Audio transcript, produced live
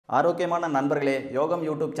ஆரோக்கியமான நண்பர்களே, யோகம்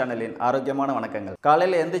யூடியூப் சேனலின் ஆரோக்கியமான வணக்கங்கள்.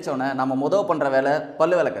 காலையில் எந்திரிச்சோன்னே நம்ம முதல் பண்ணுற வேலை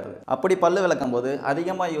பல்லு விளக்குறது. அப்படி பல்லு விளக்கும் போது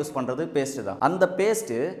அதிகமாக யூஸ் பண்ணுறது பேஸ்ட்டு தான். அந்த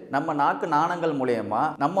பேஸ்ட்டு நம்ம நாக்கு நாணங்கள் மூலயமா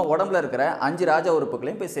நம்ம உடம்புல இருக்கிற 5 ராஜ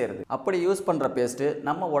உறுப்புகளையும் போய் சேருது. அப்படி யூஸ் பண்ணுற பேஸ்ட்டு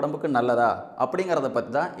நம்ம உடம்புக்கு நல்லதா அப்படிங்கிறத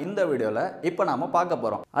பற்றி தான் இந்த வீடியோவில் இப்போ நாம் பார்க்க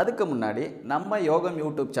போகிறோம். அதுக்கு முன்னாடி நம்ம யோகம்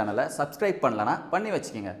யூடியூப் சேனலை சப்ஸ்கிரைப் பண்ணலன்னா பண்ணி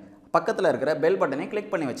வச்சுக்கோங்க. பக்கத்தில் இருக்கிற பெல் பட்டனை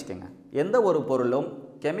கிளிக் பண்ணி வச்சுக்கோங்க. எந்த ஒரு பொருளும்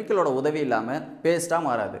கெமிக்கலோட உதவி இல்லாமல் பேஸ்ட்டாக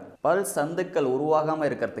மாறாது. பல் சந்துக்கள் உருவாகாமல்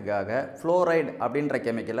இருக்கிறதுக்காக ஃப்ளோரைடு அப்படின்ற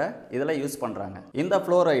கெமிக்கலை இதில் யூஸ் பண்ணுறாங்க. இந்த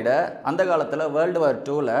ஃப்ளோரைடை அந்த காலத்தில் வேர்ல்டு வார்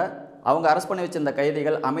 2ல் அவங்க அரெஸ்ட் பண்ணி வச்சிருந்த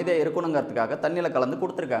கைதிகள் அமைதியாக இருக்கணுங்கிறதுக்காக தண்ணியில் கலந்து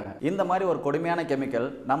கொடுத்துருக்காங்க. இந்த மாதிரி ஒரு கொடுமையான கெமிக்கல்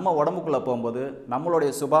நம்ம உடம்புக்குள்ளே போகும்போது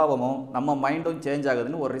நம்மளுடைய சுபாவமும் நம்ம மைண்டும் சேஞ்ச்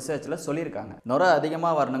ஆகுதுன்னு ஒரு ரிசர்ச்சில் சொல்லியிருக்காங்க. நுரை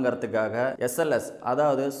அதிகமாக வரணுங்கிறதுக்காக SLS,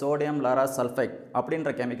 அதாவது சோடியம் லாரஸ் சல்ஃபைட்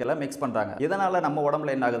அப்படின்ற கெமிக்கலை மிக்ஸ் பண்ணுறாங்க. இதனால் நம்ம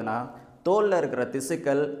உடம்புல என்ன ஆகுதுன்னா தோலில் இருக்கிற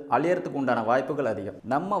திசுக்கள் அழியறதுக்கு உண்டான வாய்ப்புகள் அதிகம்.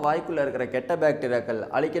 நம்ம வாய்க்குள்ளே இருக்கிற கெட்ட பாக்டீரியாக்கள்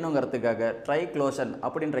அழிக்கணுங்கிறதுக்காக ட்ரைக்ளோசன்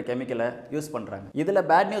அப்படின்ற கெமிக்கலை யூஸ் பண்ணுறாங்க. இதில்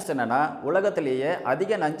பேட் நியூஸ் என்னன்னா, உலகத்திலேயே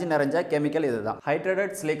அதிக நஞ்சு நிறைஞ்ச கெமிக்கல் இதுதான்.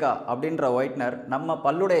 ஹைட்ரேட்டட் சிலிக்கா அப்படின்ற ஒயிட்னர் நம்ம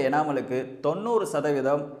பல்லுடைய எனாமலுக்கு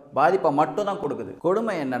 90% பாதிப்பை மட்டும் தான் கொடுக்குது.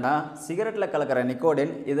 கொடுமை என்னன்னா, சிகரெட்டில் கலக்கிற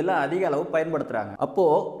நிக்கோடின் இதில் அதிக அளவு பயன்படுத்துகிறாங்க.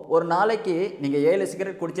 அப்போது ஒரு நாளைக்கு நீங்கள் 7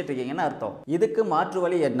 சிகரெட் குடிச்சிட்டு இருக்கீங்கன்னு அர்த்தம். இதுக்கு மாற்று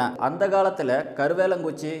வழி என்ன? அந்த காலத்தில்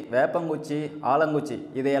கருவேலங்குச்சி, வேப்பங்குச்சி, ஆலங்குச்சி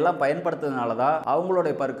இதையெல்லாம் பயன்படுத்துறதுனால தான்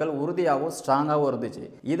அவங்களுடைய பற்கள் உறுதியாகவும் ஸ்ட்ராங்காகவும் இருந்துச்சு.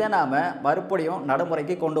 இதை நாம் மறுபடியும்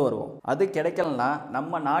நடைமுறைக்கு கொண்டு வருவோம். அது கிடைக்கலன்னா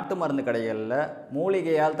நம்ம நாட்டு மருந்து கடைகளில்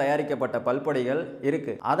மூலிகையால் தயாரிக்கப்பட்ட பல்பொடிகள்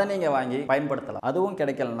இருக்குது. அதை நீங்கள் வாங்கி பயன்படுத்தலாம். அதுவும்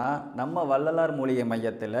கிடைக்கலன்னா நம்ம வள்ளலார் மூலிகை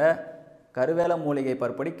மையத்தில் கருவேல மூலிகை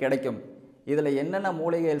பற்பொடி கிடைக்கும். இதில் என்னென்ன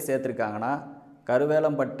மூலிகைகள் சேர்த்துருக்காங்கன்னா,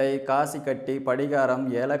 கருவேலம்பட்டை, காசிக்கட்டி, படிகாரம்,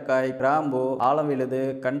 ஏலக்காய், கிராம்பு, ஆலம் விழுது,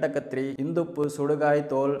 கண்டக்கத்திரி, இந்துப்பு, சுடுகாய்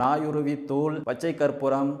தோல், நாயுருவி தூள், பச்சை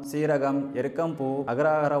கற்பூரம், சீரகம், எருக்கம்பூ,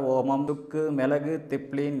 அகராகர ஓமம், சுக்கு, மிளகு,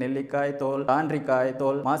 திப்ளி, நெல்லிக்காய் தோல், தாண்டிக்காய்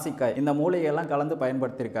தோல், மாசிக்காய் இந்த மூலிகையெல்லாம் கலந்து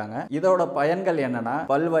பயன்படுத்தியிருக்காங்க. இதோட பயன்கள் என்னன்னா,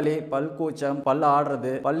 பல்வலி, பல் கூச்சம், பல்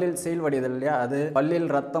ஆடுறது, பல்லில் சீல் வடிதல் இல்லையா அது,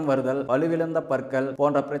 பல்லில் ரத்தம் வருதல், வலுவிழந்த பற்கள்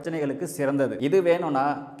போன்ற பிரச்சனைகளுக்கு சிறந்தது. இது வேணும்னா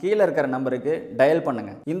கீழே இருக்கிற நம்பருக்கு டயல்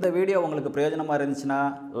பண்ணுங்க. இந்த வீடியோ உங்களுக்கு பிரயோஜனமா இருந்துச்சுன்னா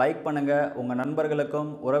லைக் பண்ணுங்க, உங்க நண்பர்களுக்கும்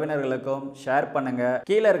உறவினர்களுக்கும் ஷேர் பண்ணுங்க.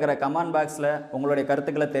 கீழே இருக்கிற கமெண்ட் பாக்ஸ்ல உங்களுடைய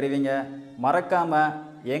கருத்துக்களை தெரிவிங்க. மறக்காம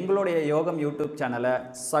எங்களுடைய யோகம் யூடியூப் சேனலை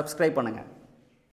சப்ஸ்கிரைப் பண்ணுங்க.